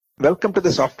Welcome to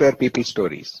the Software People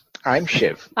Stories. I'm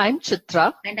Shiv. I'm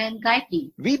Chitra. And I'm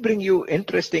Gayatri. We bring you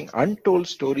interesting, untold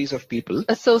stories of people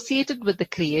Associated with the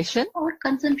creation Or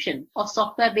consumption of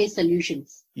software-based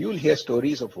solutions. You'll hear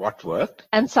stories of what worked,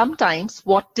 and sometimes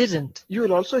what didn't, you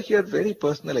will also hear very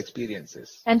personal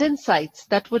experiences. and insights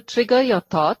that would trigger your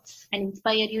thoughts And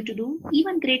inspire you to do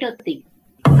even greater things.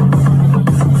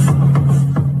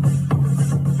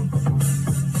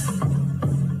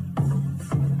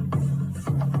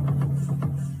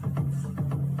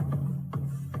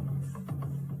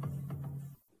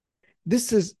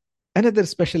 This is another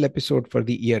special episode for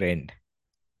the year end.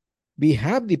 We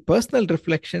have the personal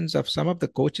reflections of some of the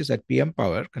coaches at PM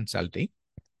Power Consulting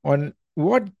on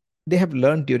what they have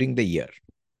learned during the year.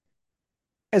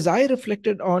 As I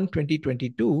reflected on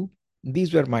 2022,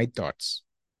 these were my thoughts.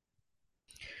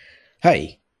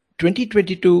 Hi,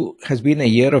 2022 has been a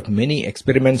year of many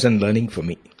experiments and learning for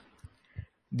me.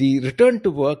 The return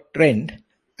to work trend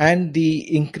and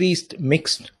the increased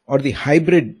mixed or the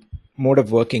hybrid mode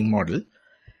of working model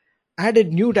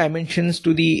added new dimensions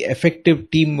to the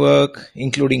effective teamwork,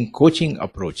 including coaching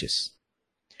approaches.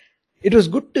 It was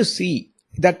good to see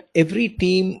that every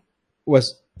team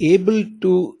was able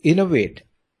to innovate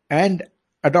and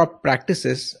adopt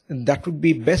practices that would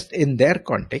be best in their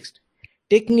context,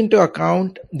 taking into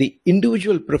account the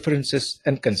individual preferences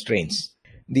and constraints.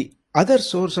 The other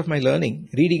source of my learning,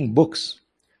 reading books,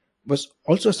 was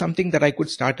also something that I could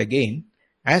start again,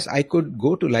 as I could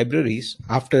go to libraries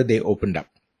after they opened up.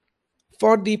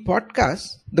 For the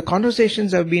podcast, the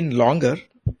conversations have been longer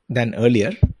than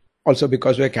earlier, also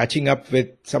because we're catching up with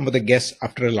some of the guests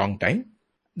after a long time,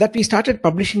 that we started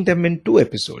publishing them in 2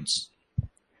 episodes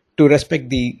to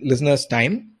respect the listeners'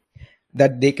 time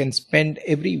that they can spend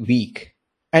every week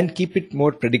and keep it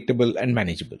more predictable and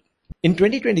manageable. In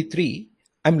 2023,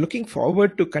 I'm looking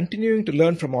forward to continuing to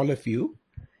learn from all of you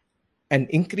and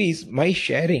increase my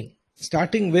sharing,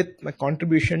 starting with my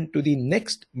contribution to the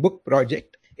next book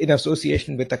project in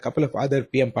association with a couple of other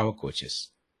PM Power coaches.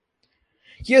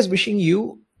 Here's wishing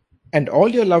you and all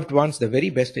your loved ones the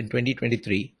very best in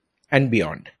 2023 and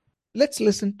beyond. Let's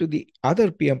listen to the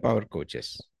other PM Power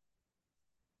coaches.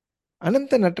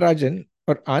 Anantha Natarajan,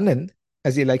 or Anand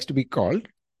as he likes to be called,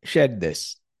 shared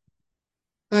this.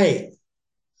 Hi,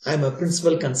 I'm a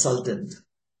principal consultant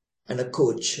and a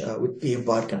coach with PM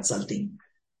Power Consulting.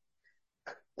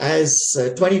 As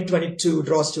 2022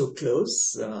 draws to a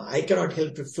close, I cannot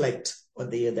help reflect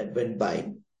on the year that went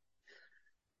by.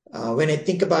 When I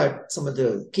think about some of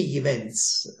the key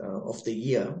events of the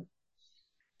year,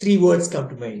 3 words come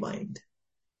to my mind: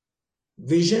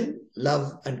 vision,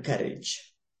 love, and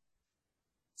courage.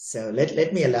 So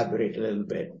let me elaborate a little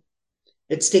bit.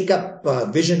 Let's take up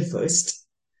vision first.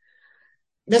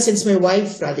 Since my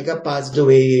wife Radhika passed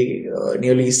away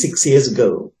nearly 6 years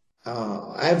ago,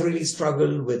 I've really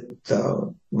struggled with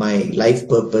my life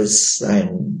purpose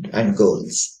and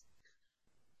goals.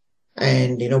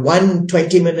 And, one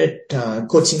 20-minute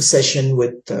coaching session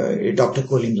with Dr.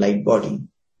 Colleen Lightbody,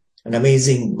 an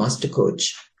amazing master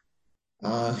coach,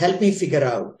 helped me figure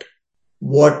out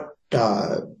what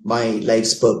my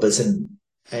life's purpose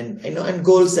and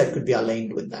goals that could be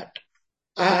aligned with that.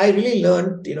 I really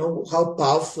learned, how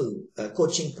powerful a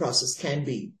coaching process can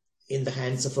be in the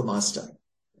hands of a master.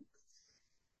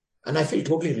 And I feel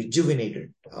totally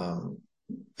rejuvenated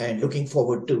and looking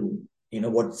forward to,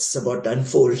 what's about to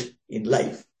unfold in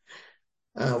life.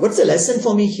 What's the lesson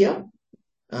for me here?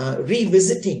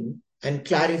 Revisiting and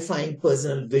clarifying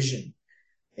personal vision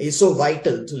is so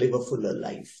vital to live a fuller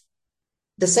life.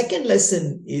 The second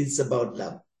lesson is about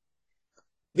love.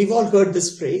 We've all heard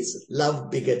this phrase,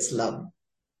 love begets love.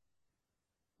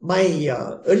 My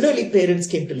elderly parents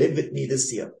came to live with me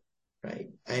this year, right?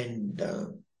 And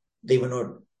they were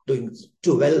not doing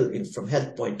too well from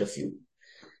health point of view.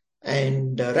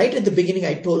 And right at the beginning,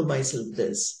 I told myself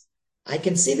this: I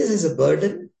can see this as a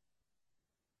burden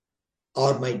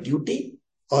or my duty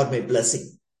or my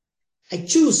blessing. I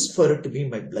choose for it to be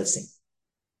my blessing.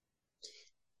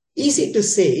 Easy to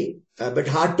say, but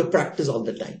hard to practice all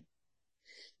the time.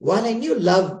 While I knew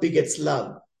love begets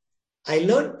love, I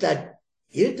learned that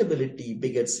irritability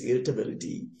begets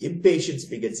irritability, impatience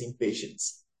begets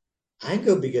impatience,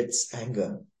 anger begets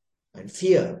anger, and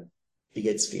fear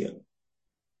begets fear.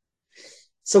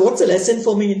 So what's the lesson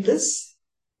for me in this?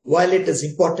 While it is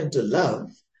important to love,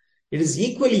 it is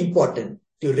equally important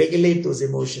to regulate those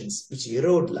emotions which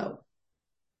erode love.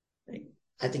 Right?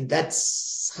 I think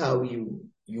that's how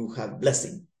you have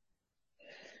blessing.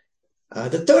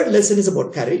 The third lesson is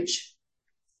about courage.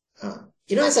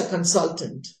 As a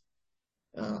consultant,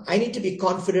 I need to be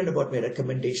confident about my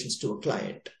recommendations to a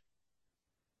client.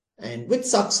 And with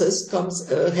success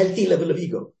comes a healthy level of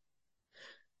ego.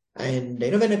 And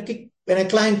when a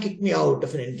client kicked me out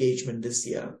of an engagement this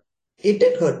year, it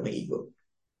did hurt my ego.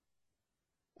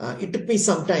 It took me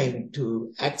some time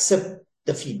to accept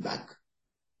the feedback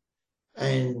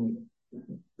and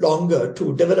longer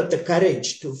to develop the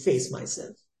courage to face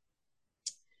myself.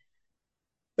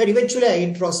 But eventually I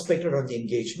introspected on the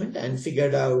engagement and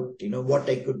figured out, what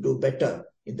I could do better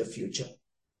in the future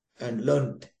and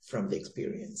learned from the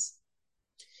experience.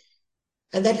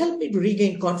 And that helped me to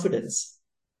regain confidence.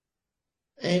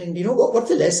 And what's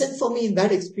the lesson for me in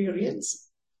that experience?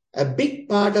 A big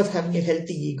part of having a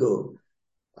healthy ego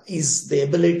is the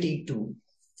ability to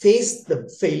face the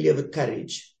failure with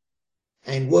courage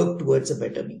and work towards a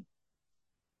better me.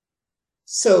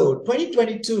 So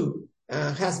 2022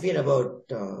 has been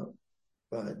about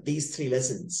these three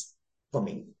lessons for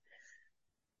me.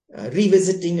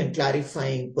 Revisiting and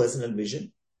clarifying personal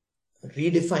vision,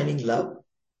 redefining love,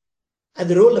 and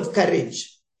the role of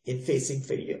courage in facing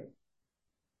failure.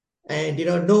 And,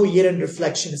 no year-end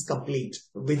reflection is complete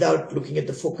without looking at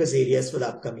the focus areas for the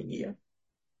upcoming year.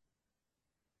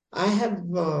 I have,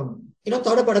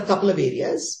 thought about a couple of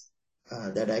areas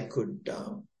that I could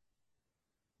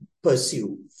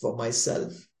pursue for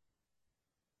myself.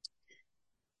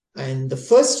 And the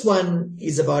first one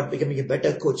is about becoming a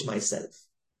better coach myself.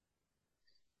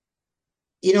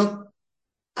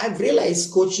 I've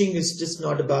realized coaching is just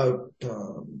not about,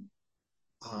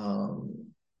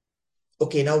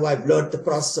 okay, now I've learned the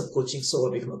process of coaching, so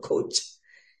I become a coach.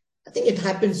 I think it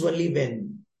happens only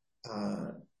when,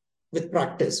 with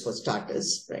practice for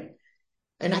starters, right?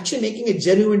 And actually making a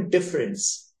genuine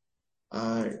difference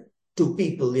to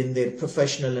people in their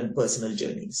professional and personal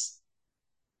journeys.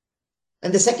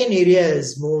 And the second area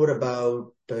is more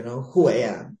about, who I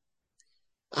am.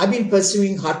 I've been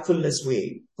pursuing Heartfulness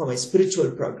Way for my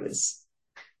spiritual progress.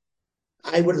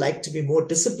 I would like to be more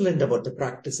disciplined about the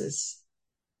practices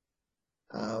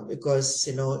because,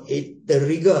 the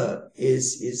rigor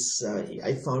is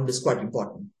I found is quite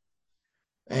important.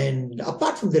 And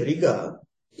apart from the rigor,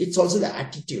 it's also the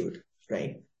attitude,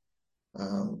 right?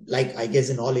 Like I guess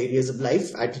in all areas of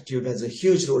life, attitude has a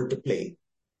huge role to play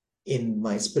in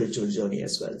my spiritual journey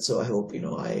as well. So I hope,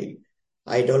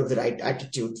 I develop the right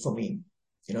attitude for me,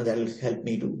 that'll help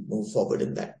me to move forward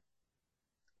in that.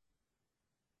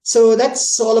 So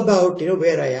that's all about,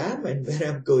 where I am and where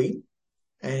I'm going,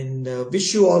 and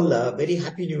wish you all a very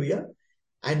happy new year,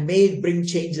 and may it bring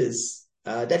changes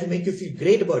that will make you feel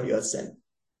great about yourself.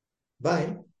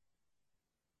 Bye.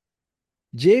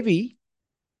 JV,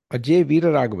 or J.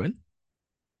 Veeraraghavan,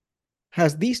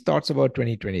 has these thoughts about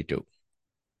 2022.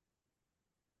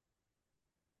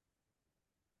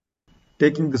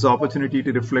 Taking this opportunity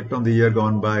to reflect on the year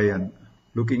gone by and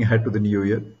looking ahead to the new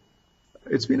year.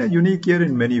 It's been a unique year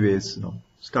in many ways.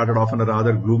 Started off in a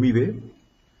rather gloomy way,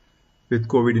 with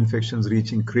COVID infections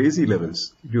reaching crazy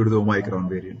levels due to the Omicron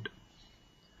variant.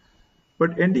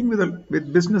 But ending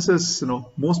with businesses,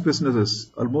 most businesses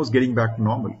almost getting back to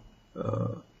normal,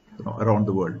 around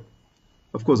the world.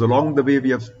 Of course, along the way,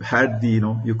 we have had the,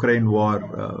 Ukraine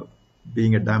war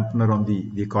being a dampener on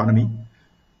the economy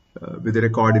with the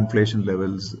record inflation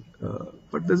levels.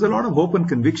 But there's a lot of hope and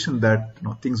conviction that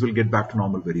things will get back to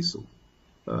normal very soon.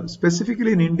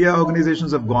 Specifically in India,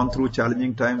 organizations have gone through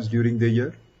challenging times during the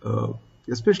year,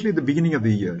 especially at the beginning of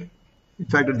the year. In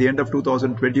fact, at the end of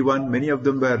 2021, many of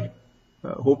them were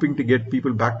hoping to get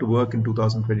people back to work in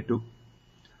 2022.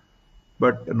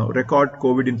 But record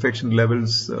COVID infection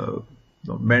levels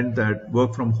meant that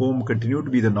work from home continued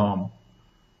to be the norm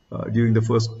during the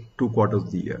first 2 quarters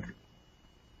of the year.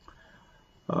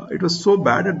 It was so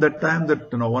bad at that time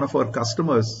that one of our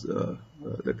customers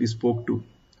that we spoke to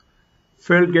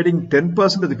felt getting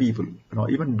 10% of the people,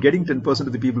 even getting 10%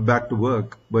 of the people back to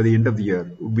work by the end of the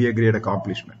year would be a great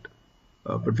accomplishment.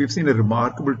 But we've seen a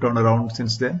remarkable turnaround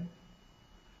since then.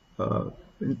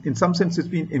 In some sense, it's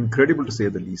been incredible to say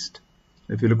the least.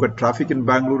 If you look at traffic in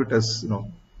Bangalore, it has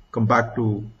come back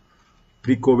to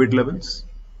pre-COVID levels.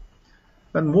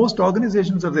 And most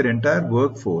organizations have their entire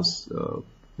workforce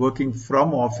working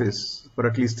from office for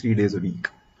at least 3 days a week.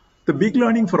 The big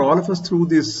learning for all of us through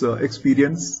this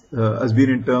experience has been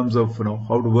in terms of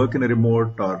how to work in a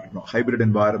remote or hybrid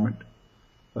environment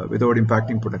without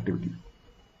impacting productivity.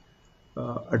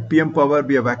 At PM Power,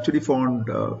 we have actually found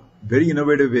very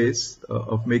innovative ways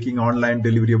of making online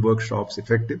delivery of workshops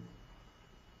effective,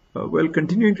 while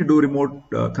continuing to do remote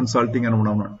consulting and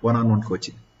one-on-one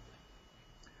coaching.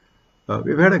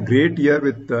 We've had a great year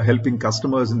with helping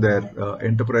customers in their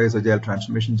enterprise agile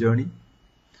transformation journey,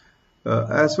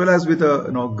 as well as with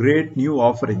a great new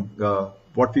offering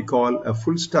what we call a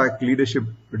full stack leadership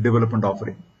development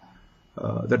offering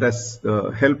that has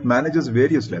helped managers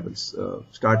various levels,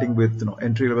 starting with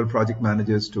entry level project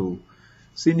managers to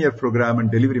senior program and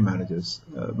delivery managers,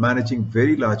 managing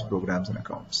very large programs and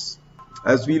accounts.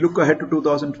 As we look ahead to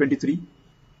 2023,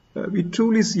 we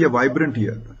truly see a vibrant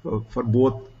year for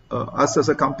both us as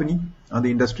a company and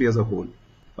the industry as a whole.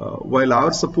 While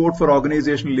our support for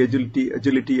organizational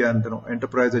agility and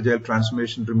enterprise agile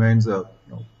transformation remains a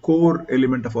core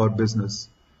element of our business,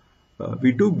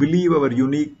 we do believe our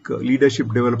unique leadership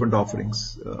development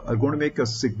offerings are going to make a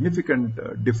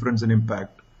significant difference and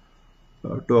impact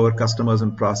to our customers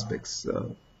and prospects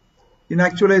in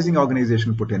actualizing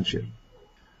organizational potential.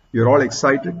 We are all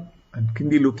excited and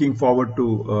keenly looking forward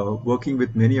to working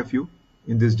with many of you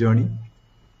in this journey.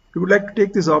 We would like to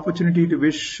take this opportunity to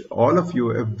wish all of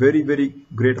you a very, very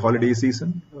great holiday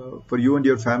season for you and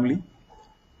your family.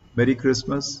 Merry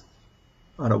Christmas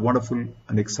and a wonderful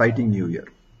and exciting New Year.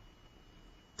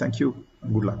 Thank you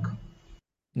and good luck.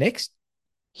 Next,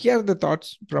 here are the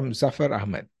thoughts from Zafar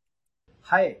Ahmed.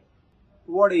 Hi,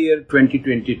 what a year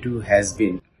 2022 has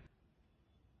been.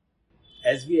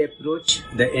 As we approach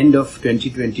the end of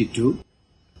 2022,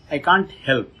 I can't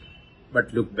help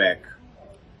but look back.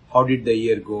 How did the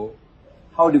year go?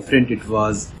 How different it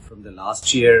was from the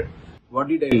last year? What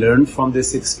did I learn from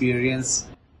this experience?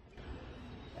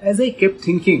 As I kept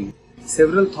thinking,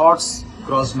 several thoughts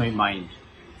crossed my mind,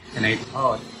 and I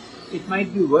thought it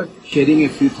might be worth sharing a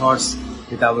few thoughts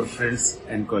with our friends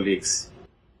and colleagues.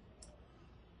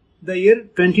 The year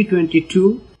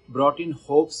 2022 brought in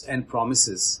hopes and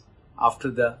promises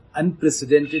after the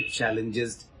unprecedented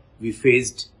challenges we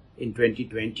faced in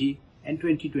 2020 and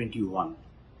 2021.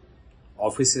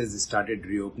 Offices started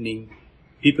reopening,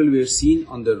 people were seen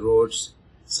on the roads,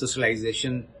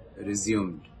 socialization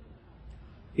resumed.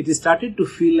 It started to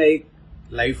feel like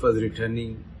life was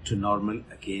returning to normal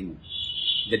again.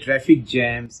 The traffic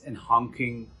jams and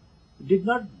honking did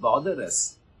not bother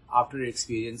us after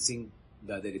experiencing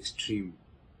the other extreme.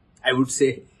 I would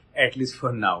say, at least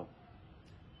for now.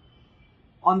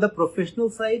 On the professional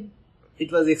side,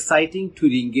 it was exciting to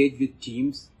re-engage with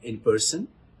teams in person.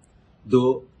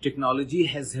 Though technology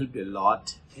has helped a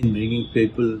lot in bringing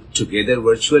people together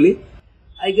virtually,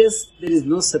 I guess there is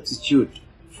no substitute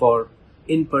for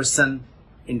in-person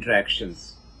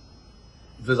interactions.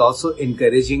 It was also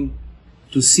encouraging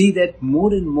to see that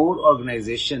more and more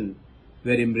organizations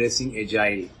were embracing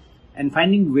Agile and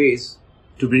finding ways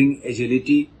to bring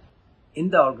agility in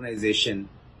the organization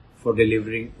for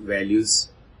delivering values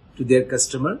to their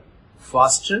customer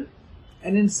faster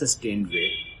and in a sustained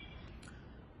way.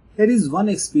 Here is one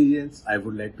experience I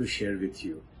would like to share with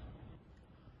you.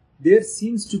 There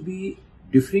seems to be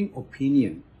differing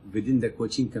opinion within the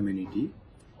coaching community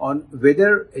on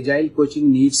whether Agile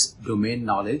coaching needs domain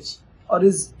knowledge or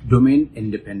is domain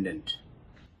independent.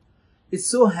 It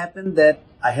so happened that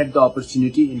I had the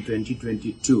opportunity in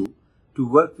 2022 to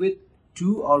work with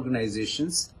two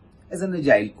organizations as an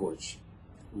Agile coach.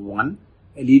 One,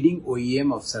 a leading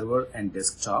OEM of server and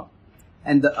desktop,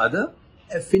 and the other,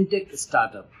 a fintech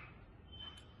startup.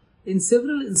 In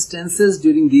several instances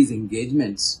during these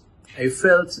engagements, I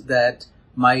felt that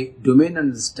my domain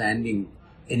understanding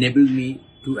enabled me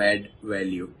to add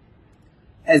value.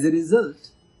 As a result,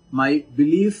 my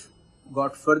belief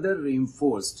got further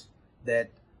reinforced that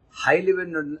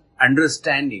high-level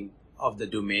understanding of the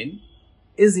domain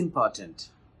is important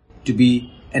to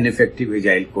be an effective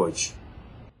Agile coach.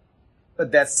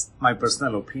 But that's my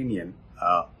personal opinion.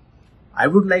 I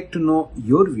would like to know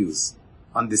your views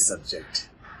on this subject.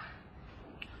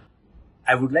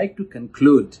 I would like to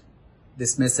conclude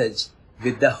this message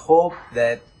with the hope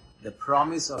that the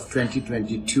promise of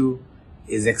 2022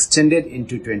 is extended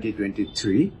into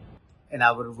 2023 and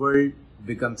our world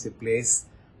becomes a place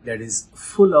that is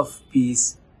full of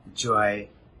peace, joy,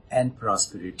 and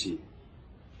prosperity.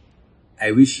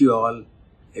 I wish you all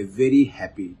a very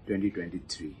happy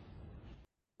 2023.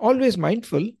 Always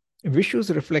mindful, Vishu's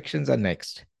reflections are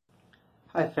next.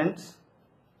 Hi friends,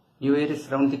 New Year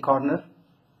is around the corner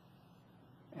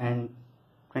and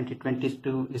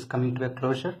 2022 is coming to a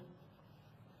closure.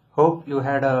 Hope you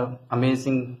had an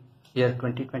amazing year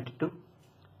 2022.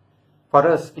 For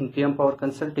us in PM Power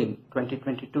Consulting,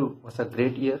 2022 was a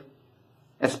great year,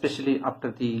 especially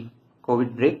after the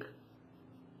COVID break.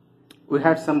 We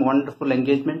had some wonderful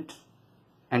engagement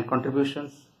and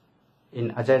contributions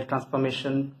in Agile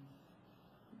transformation,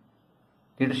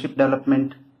 leadership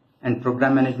development, and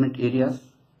program management areas.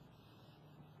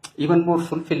 Even more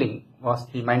fulfilling was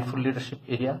the mindful leadership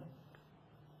area.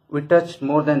 We touched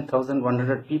more than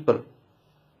 1,100 people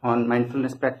on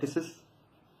mindfulness practices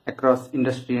across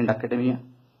industry and academia.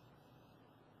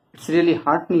 It's really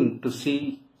heartening to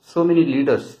see so many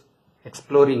leaders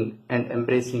exploring and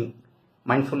embracing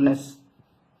mindfulness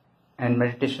and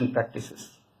meditation practices.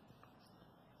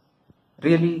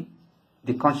 Really,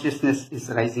 the consciousness is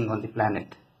rising on the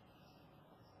planet.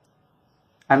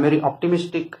 I'm very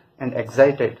optimistic and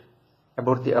excited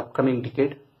about the upcoming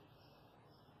decade,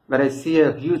 where I see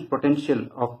a huge potential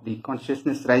of the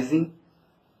consciousness rising,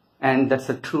 and that's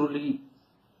truly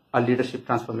a leadership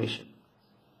transformation.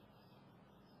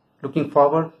 Looking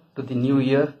forward to the new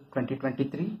year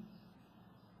 2023.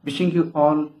 Wishing you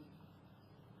all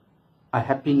a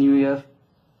happy new year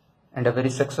and a very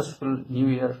successful new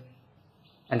year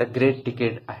and a great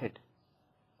decade ahead.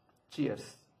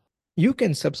 Cheers. You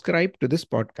can subscribe to this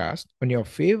podcast on your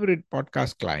favorite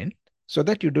podcast client so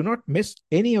that you do not miss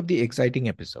any of the exciting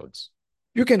episodes.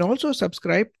 You can also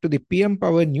subscribe to the PM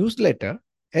Power newsletter,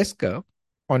 S-Curve,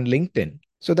 on LinkedIn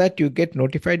so that you get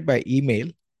notified by email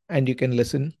and you can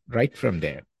listen right from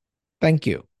there. Thank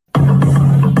you.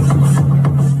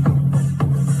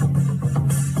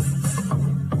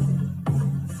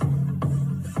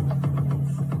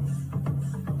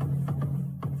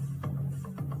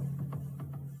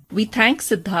 We thank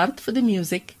Siddharth for the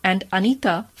music and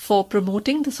Anita for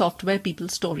promoting the Software People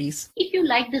Stories. If you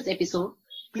like this episode,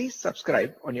 Please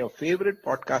subscribe on your favorite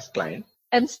podcast client.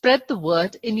 And spread the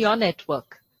word in your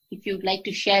network. if you'd like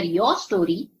to share your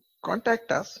story, Contact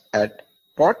us at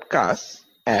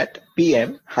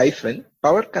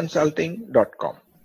podcasts@pm-powerconsulting.com.